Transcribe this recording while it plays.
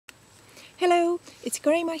Hello, it's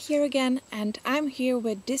Karima here again, and I'm here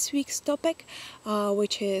with this week's topic,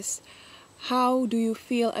 which is how do you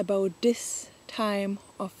feel about this time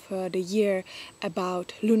of the year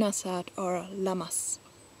about Lunasat or Lamas.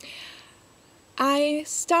 I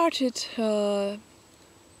started to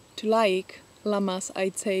like Lamas,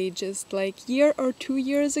 I'd say, just like year or 2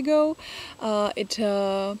 years ago. It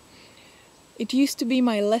used to be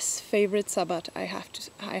my less favorite Sabbath, I have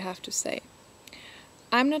to say.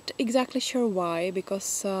 I'm not exactly sure why,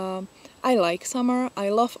 because I like summer, I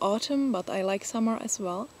love autumn, but I like summer as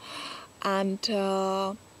well. And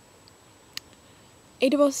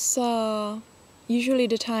it was usually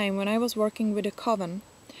the time when I was working with a coven.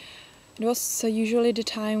 It was usually the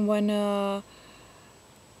time when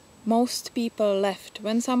most people left.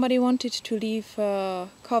 When somebody wanted to leave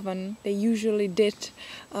coven, they usually did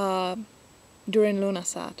during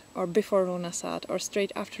Lunasat, or before Lunasat, or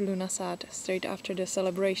straight after Lunasat, straight after the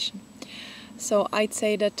celebration. So I'd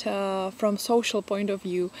say that from social point of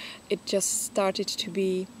view, it just started to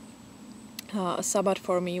be a Sabbath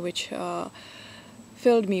for me, which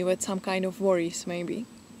filled me with some kind of worries, maybe.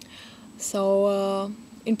 So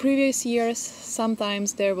in previous years,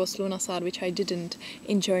 sometimes there was Lunasat, which I didn't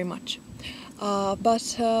enjoy much.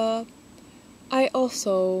 But I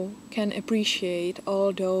also can appreciate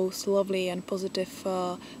all those lovely and positive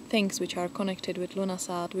things which are connected with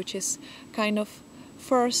Lunasat, which is kind of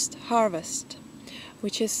first harvest,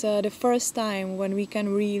 which is the first time when we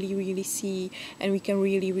can really see and we can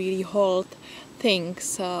really hold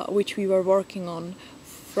things which we were working on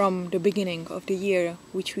from the beginning of the year,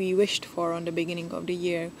 which we wished for on the beginning of the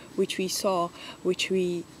year, which we saw, which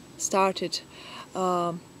we started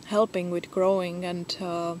helping with growing, and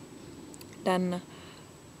then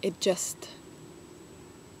it just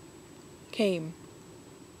came.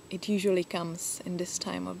 It usually comes in this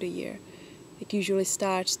time of the year. It usually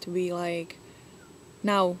starts to be like,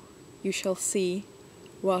 now you shall see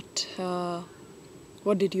what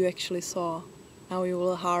did you actually saw. Now you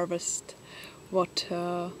will harvest what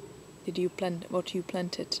did you plant, what you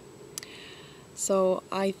planted. So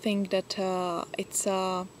I think that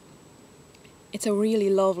it's a really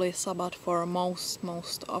lovely Sabbath for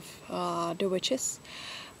most of the witches,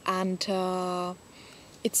 and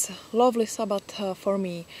it's a lovely Sabbath for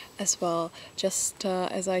me as well. Just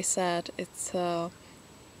as I said,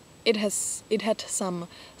 it had some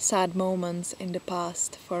sad moments in the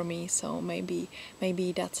past for me, so maybe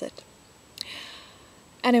that's it.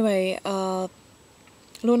 Anyway,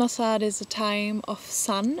 Lunasat is a time of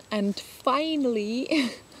sun, and finally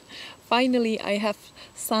I have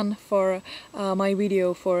sun for my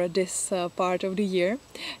video for this part of the year.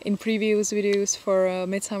 In previous videos for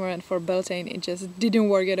Midsummer and for Beltane, it just didn't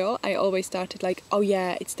work at all. I always started like, oh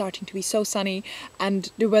yeah, it's starting to be so sunny,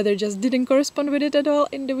 and the weather just didn't correspond with it at all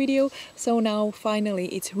in the video. So now finally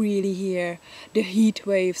it's really here. The heat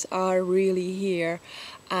waves are really here,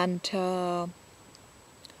 and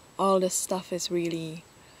all the stuff is really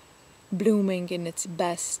blooming in its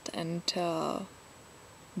best and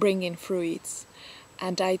bringing fruits.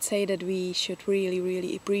 And I'd say that we should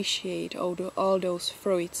really appreciate all those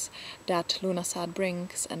fruits that Lunasat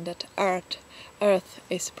brings and that Earth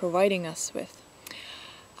is providing us with.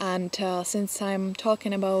 And since I'm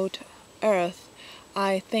talking about Earth,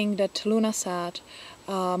 I think that Lunasat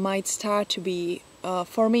might start to be,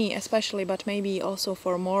 for me especially, but maybe also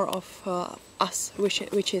for more of us,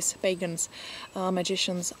 which is pagans,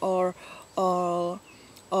 magicians, or all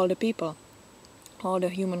the people, all the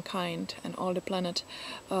humankind and all the planet,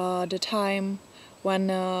 the time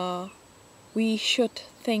when we should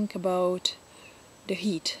think about the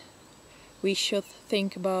heat. We should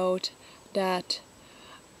think about that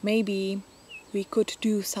maybe we could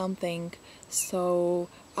do something so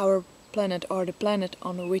our planet, or the planet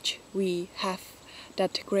on which we have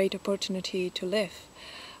that great opportunity to live,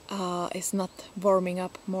 is not warming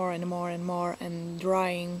up more and more and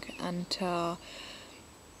drying and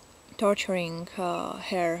torturing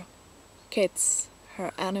her kids,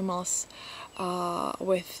 her animals,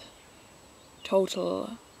 with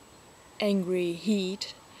total angry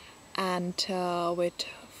heat, and with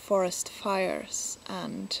forest fires,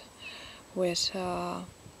 and with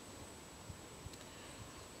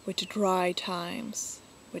dry times,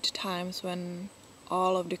 with times when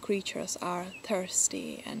all of the creatures are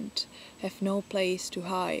thirsty and have no place to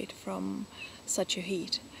hide from such a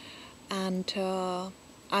heat. And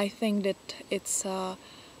I think that it's a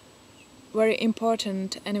very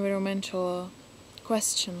important environmental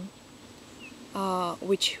question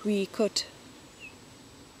which we could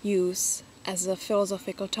use as a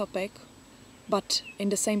philosophical topic, but in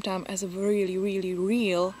the same time as a really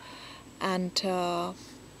real and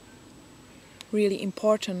really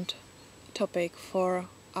important topic for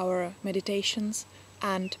our meditations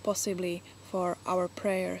and possibly for our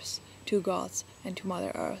prayers to gods and to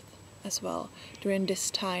Mother Earth as well during this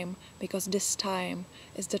time, because this time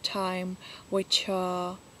is the time which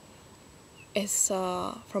is,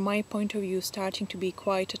 from my point of view, starting to be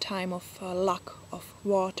quite a time of lack of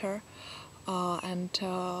water and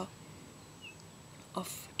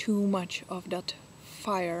of too much of that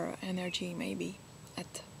fire energy maybe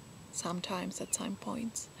at sometimes, at some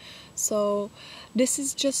points. So this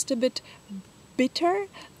is just a bit bitter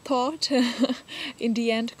thought in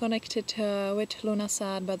the end connected with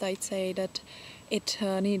Lunasad, but I'd say that it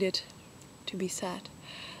needed to be said.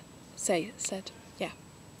 Yeah.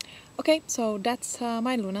 Okay, so that's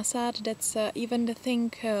my Lunasad. That's even the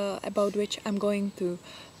thing about which I'm going to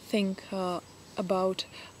think about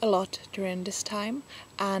a lot during this time,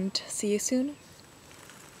 and see you soon.